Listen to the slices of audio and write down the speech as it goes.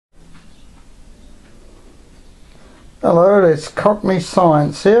Hello, it's Cockney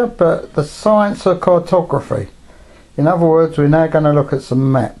Science here, but the science of cartography. In other words, we're now going to look at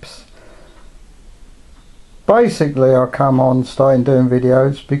some maps. Basically, I come on starting doing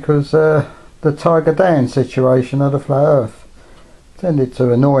videos because the Tiger Dan situation of the flat earth tended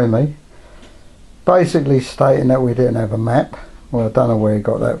to annoy me. Basically stating that we didn't have a map. Well, I don't know where he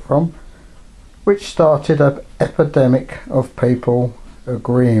got that from. Which started an epidemic of people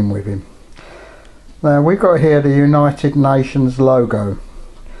agreeing with him. Now we got here the United Nations logo.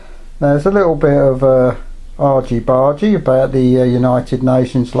 Now there's a little bit of argy-bargy about the United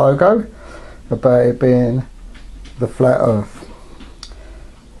Nations logo, about it being the flat earth.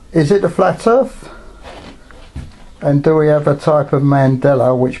 Is it the flat earth? And do we have a type of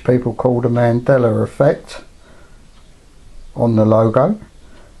mandala, which people call the Mandela effect, on the logo?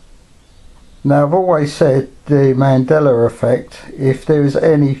 Now I've always said the Mandela effect, if there is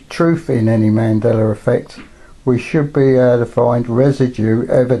any truth in any Mandela effect, we should be able to find residue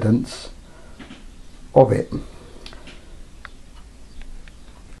evidence of it.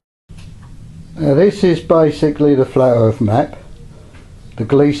 Now this is basically the flat earth map, the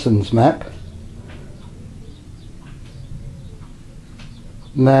Gleason's map.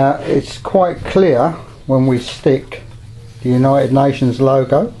 Now it's quite clear when we stick the United Nations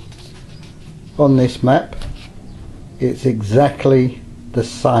logo on this map, it's exactly the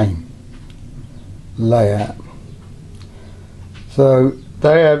same layout. So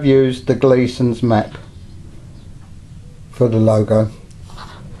they have used the Gleason's map for the logo.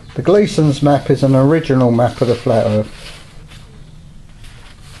 The Gleason's map is an original map of the flat earth.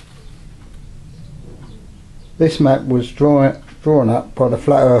 This map was drawn up by the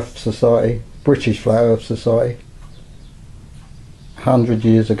Flat Earth Society, British Flat Earth Society, 100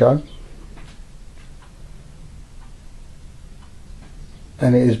 years ago.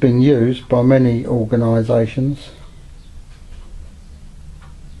 And it has been used by many organisations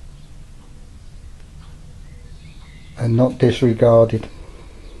and not disregarded.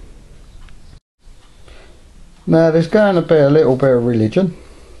 Now there's going to be a little bit of religion.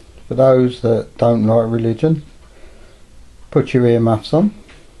 For those that don't like religion, put your earmuffs on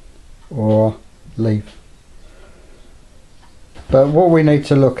or leave. But what we need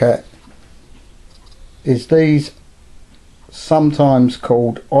to look at is these sometimes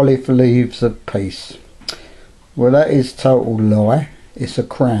called olive leaves of peace. Well, that is total lie. It's a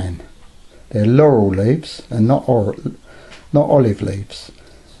crown. They're laurel leaves and not olive leaves.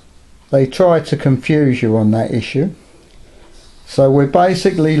 They try to confuse you on that issue. So we're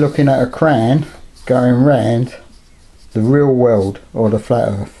basically looking at a crown going round the real world, or the flat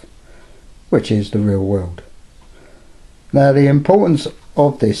earth, which is the real world. Now the importance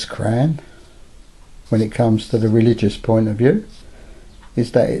of this crown, when it comes to the religious point of view,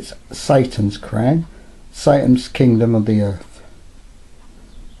 is that it's Satan's crown, Satan's kingdom of the earth,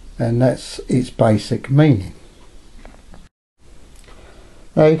 and that's its basic meaning.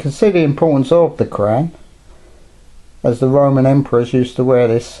 Now you can see the importance of the crown, as the Roman emperors used to wear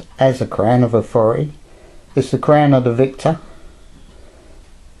this as a crown of authority. It's the crown of the victor,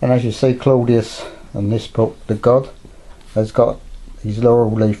 and as you see, Claudius in this book, the god, has got his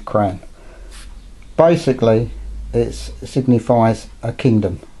laurel leaf crown. Basically it signifies a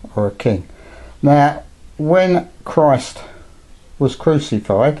kingdom or a king. Now when Christ was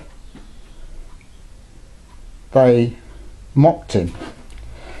crucified, they mocked him,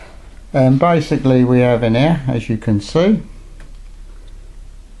 and basically we have in here, as you can see,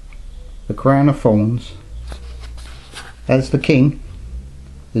 the crown of thorns, as the king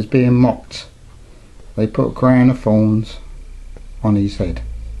is being mocked. They put a crown of thorns on his head.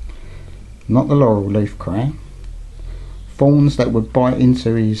 Not the laurel leaf crown. Thorns that would bite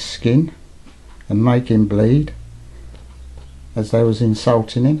into his skin and make him bleed, as they was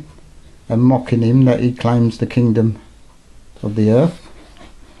insulting him and mocking him that he claims the kingdom of the earth,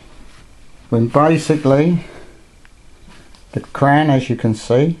 when basically the crown, as you can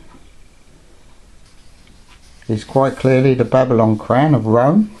see, is quite clearly the Babylon crown of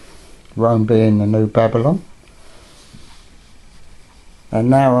Rome, Rome being the new Babylon, and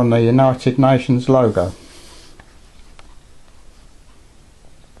now on the United Nations logo.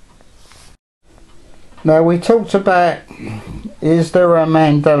 Now we talked about, is there a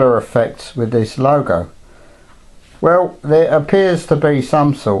Mandela effect with this logo? Well, there appears to be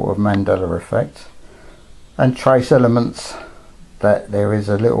some sort of Mandela effect, and trace elements that there is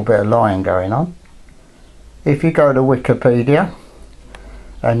a little bit of lying going on. If you go to Wikipedia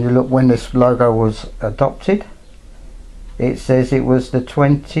and you look when this logo was adopted, it says it was the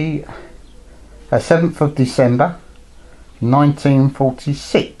 7th of December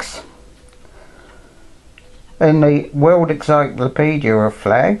 1946. In the World Encyclopedia of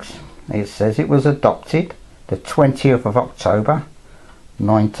Flags, it says it was adopted the 20th of October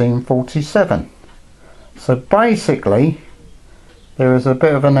 1947. So basically there is a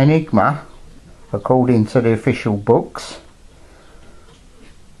bit of an enigma, according to the official books,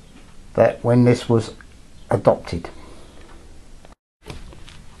 that when this was adopted.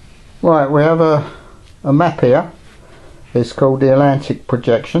 Right, we have a map here. It's called the Atlantic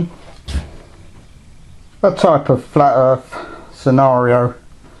projection. A type of flat earth scenario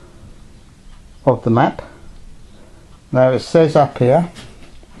of the map. Now it says up here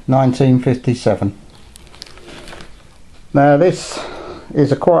 1957. Now this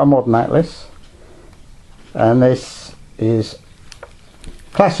is quite a modern atlas, and this is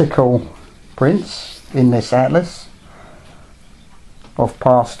classical prints in this atlas of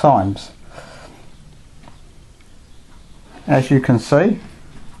past times. As you can see,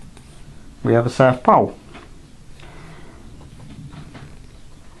 we have a South Pole,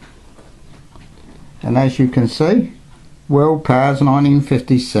 and as you can see, World Powers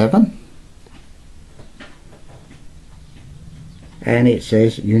 1957, and it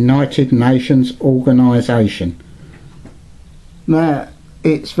says United Nations Organisation. Now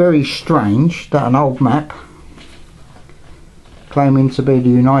it's very strange that an old map claiming to be the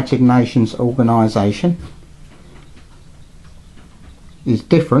United Nations Organisation is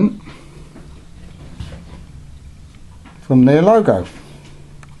different from their logo.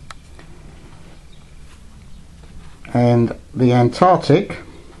 And the Antarctic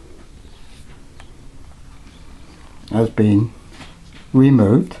has been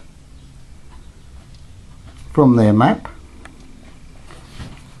removed from their map,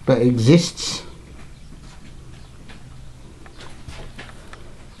 but exists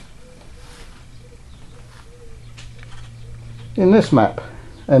in this map.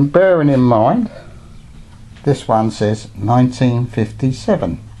 And bearing in mind, this one says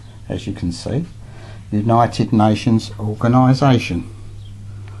 1957, as you can see, United Nations Organisation.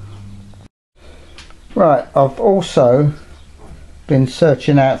 Right, I've also been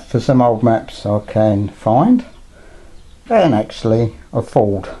searching out for some old maps I can find and actually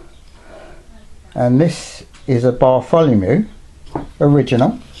afford, and this is a Bartholomew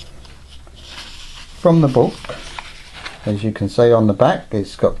original from the book. As you can see on the back,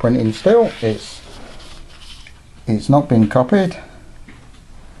 it's got printing still, it's not been copied.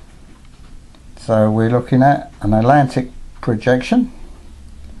 So we're looking at an Atlantic projection,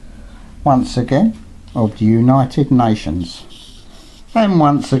 once again, of the United Nations, and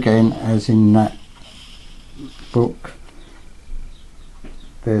once again, as in that book,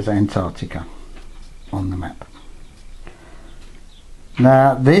 there's Antarctica on the map.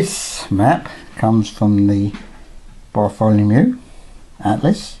 Now this map comes from the Bartholomew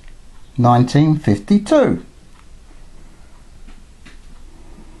Atlas 1952.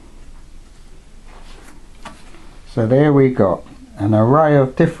 So there we got an array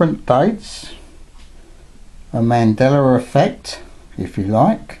of different dates, a mandala effect, if you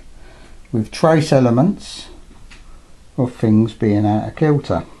like, with trace elements of things being out of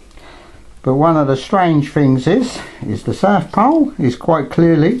kilter. But one of the strange things is the South Pole is quite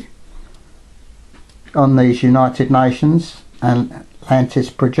clearly on these United Nations and Atlantis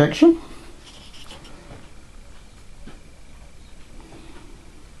projection.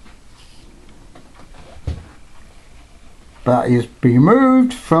 But is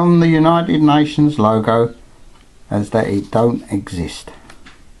removed from the United Nations logo as that it don't exist.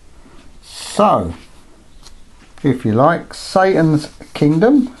 So, if you like, Satan's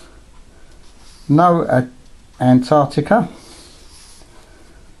kingdom, no Antarctica,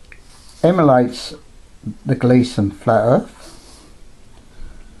 emulates the Gleason flat earth,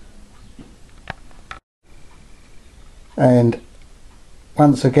 and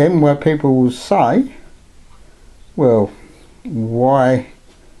once again, where people will say, well, why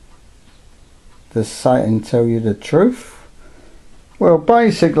does Satan tell you the truth? Well,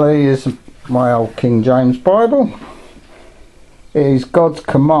 basically, is my old King James Bible. It is God's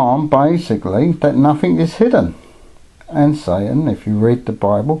command, basically, that nothing is hidden. And Satan, if you read the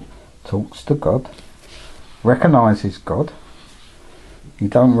Bible, talks to God, recognises God. He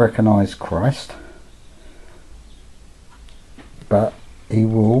don't recognise Christ, but he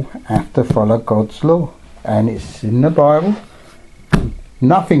will have to follow God's law. And it's in the Bible.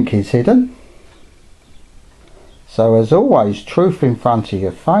 Nothing is hidden. So as always, truth in front of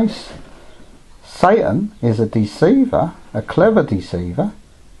your face. Satan is a deceiver, a clever deceiver,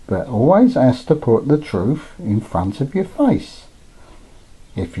 but always has to put the truth in front of your face,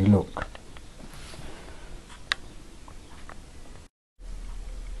 if you look.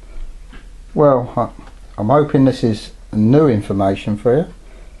 Well, I'm hoping this is new information for you.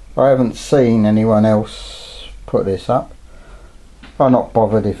 I haven't seen anyone else put this up. I'm not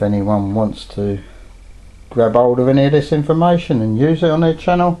bothered if anyone wants to grab hold of any of this information and use it on their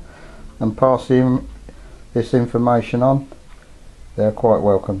channel and pass this information on. They're quite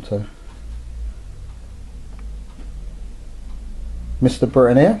welcome to. Mr.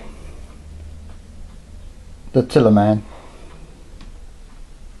 Britain here, the Tiller Man.